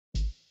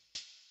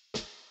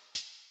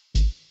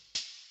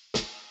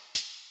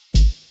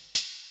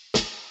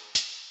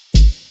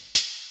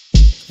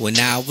When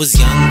I was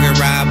younger,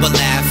 I would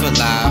laugh a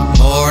lot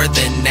more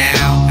than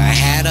now. I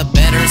had a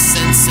better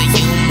sense of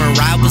humor,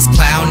 I was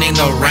clowning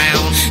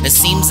around. It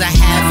seems I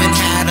haven't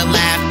had a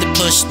laugh that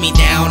pushed me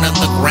down on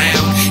the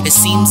ground. It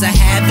seems I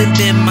haven't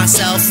been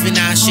myself and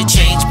I should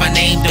change my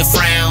name to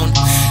Frown.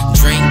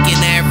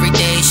 Drinking every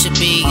day should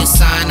be a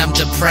sign I'm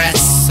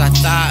depressed. I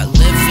thought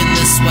living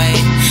this way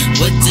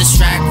would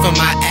distract from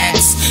my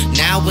ex.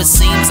 Now it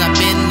seems I've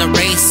been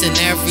erasing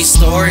every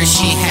story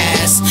she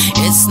has.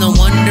 It's no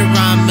wonder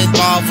I'm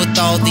involved with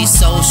all these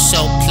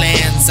social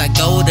plans. I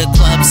go to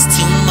clubs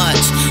too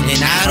much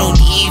and I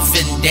don't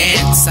even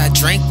dance. I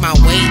drink my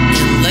weight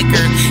in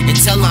liquor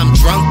until I'm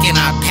drunk and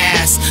I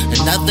pass.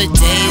 Another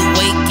day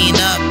waking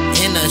up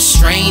in a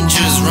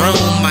stranger's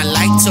room. I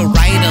like to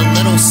write a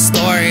little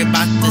story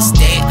about this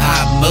day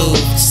I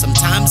moved.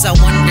 Sometimes I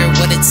wonder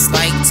what it's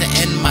like to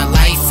end my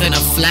life in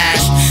a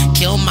flash.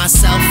 Kill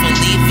myself and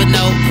leave a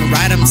note and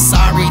write I'm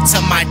sorry to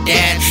my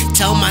dad.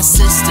 Tell my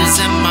sisters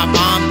and my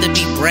mom to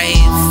be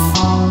brave.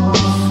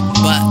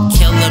 But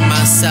killing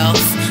myself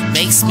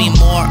makes me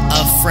more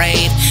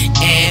afraid,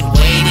 and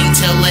waiting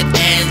till it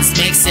ends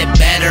makes it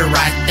better,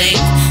 I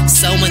think.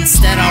 So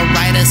instead I'll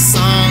write a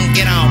song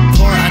and I'll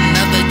pour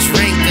another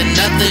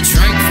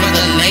drink for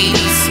the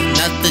ladies,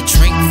 another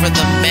drink for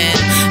the men,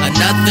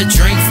 another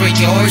drink for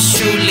yours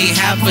truly.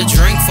 Have a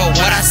drink for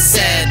what I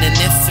said, and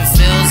if it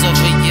feels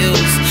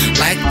overused,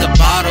 like the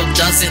bottle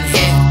doesn't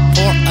hit,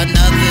 pour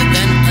another,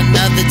 then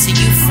another till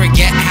you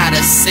forget how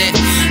to sit.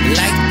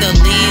 Like the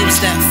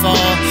leaves that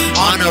fall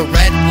on a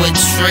redwood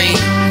tree,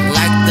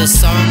 like the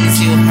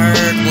songs you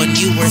heard when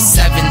you were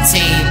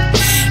 17,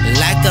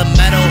 like a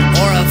meadow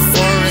or a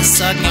forest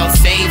on your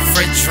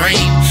favorite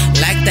dream,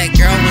 like that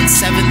girl in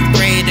 7th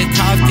grade who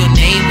carved your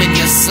name in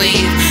your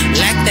sleeve,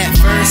 like that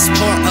first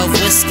pour of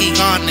whiskey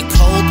on a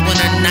cold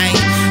winter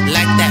night,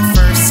 like that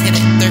first hit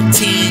at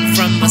 13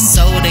 from a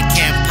soda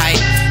can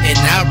pipe. And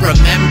I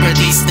remember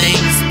these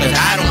things, but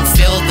I don't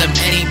feel them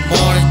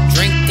anymore.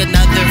 Drink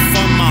another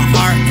for my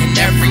heart, and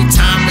every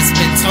time it's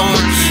been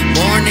torn.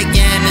 Born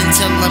again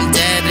until I'm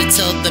dead,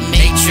 until the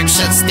matrix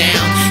shuts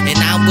down. And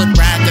I would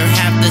rather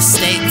have the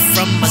steak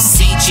from a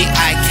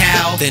CGI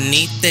cow than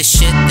eat the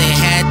shit they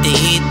had to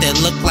eat that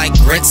looked like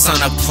grits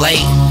on a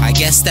plate. I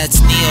guess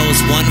that's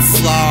Neo's one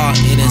flaw,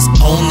 it is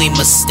only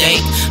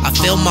mistake. I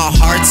feel my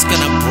heart's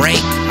gonna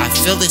break, I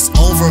feel this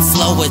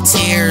overflow of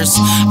tears.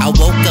 I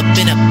woke up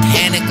in a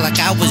panic like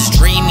I was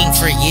dreaming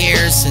for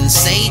years. And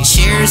say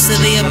cheers to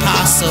the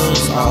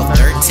apostles, all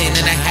 13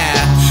 and a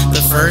half.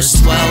 The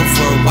first 12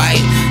 were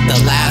white, the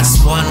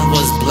last one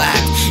was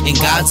black. And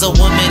God's a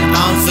woman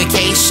on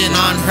vacation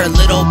on her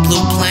little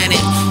blue planet.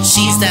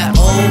 She's that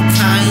old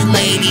kind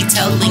lady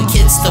telling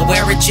kids to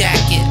wear a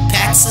jacket,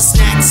 packs of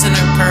snacks in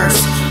her purse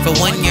for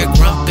when you're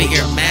grumpy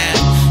or mad.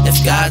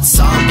 If God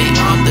saw me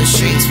on the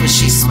streets, would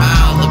she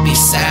smile or be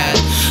sad?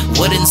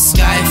 Wooden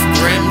scythe,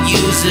 grim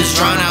uses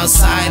drawn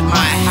outside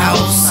my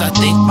house. I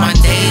think my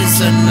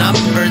days are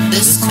numbered,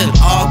 this could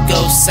all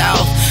go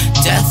south.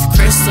 Death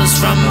crystals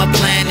from a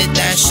planet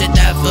that should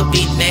never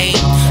be named.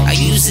 I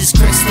use these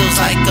crystals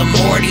like a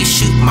Morty,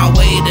 shoot my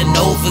way to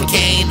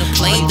Novocaine.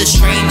 Play the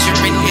stranger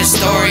in your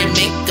story,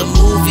 make a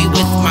movie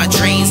with my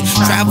dreams.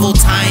 Travel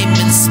time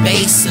and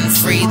space and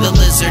free the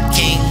Lizard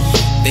King.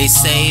 They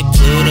say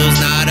Pluto's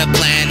not a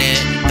planet,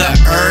 the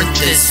Earth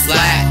is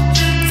flat.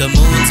 The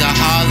moon's a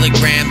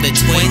hologram, the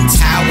Twin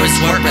Towers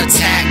were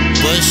attacked.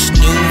 Bush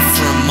knew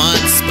for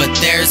months, but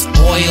there's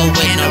oil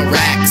in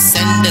Iraq.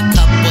 Send a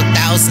couple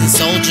thousand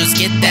soldiers,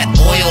 get that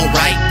oil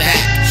right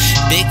back.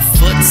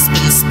 Bigfoot's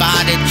been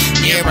spotted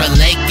near a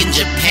lake in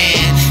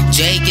Japan.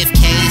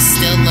 JFK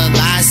still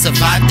alive,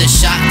 survived a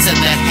shot to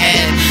the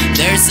head.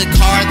 There's a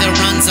car that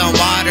runs on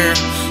water,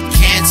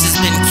 cancer's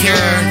been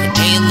cured.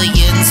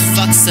 Aliens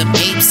fuck some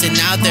apes and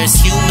now there's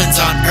humans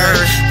on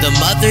Earth. The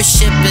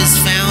mothership has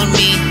found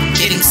me,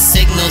 getting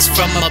signals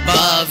from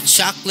above.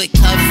 Chocolate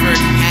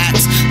covered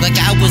hats like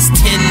I was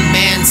Tin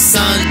Man's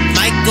son.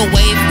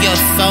 Microwave your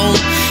phone,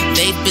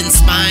 they've been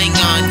spying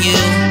on you.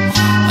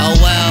 Oh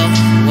well,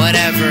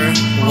 whatever,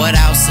 what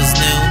else is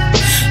new?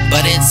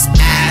 But it's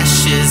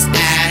ashes,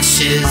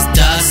 ashes,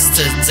 dust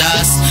to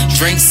dust.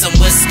 Drink some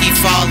whiskey,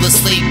 fall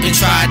asleep and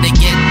try to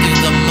get through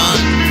the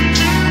month.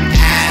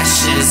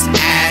 Ashes,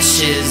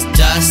 ashes,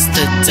 dust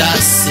to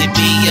dust. It'd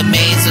be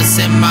amazed what's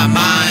in my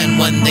mind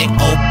when they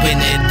open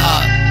it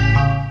up.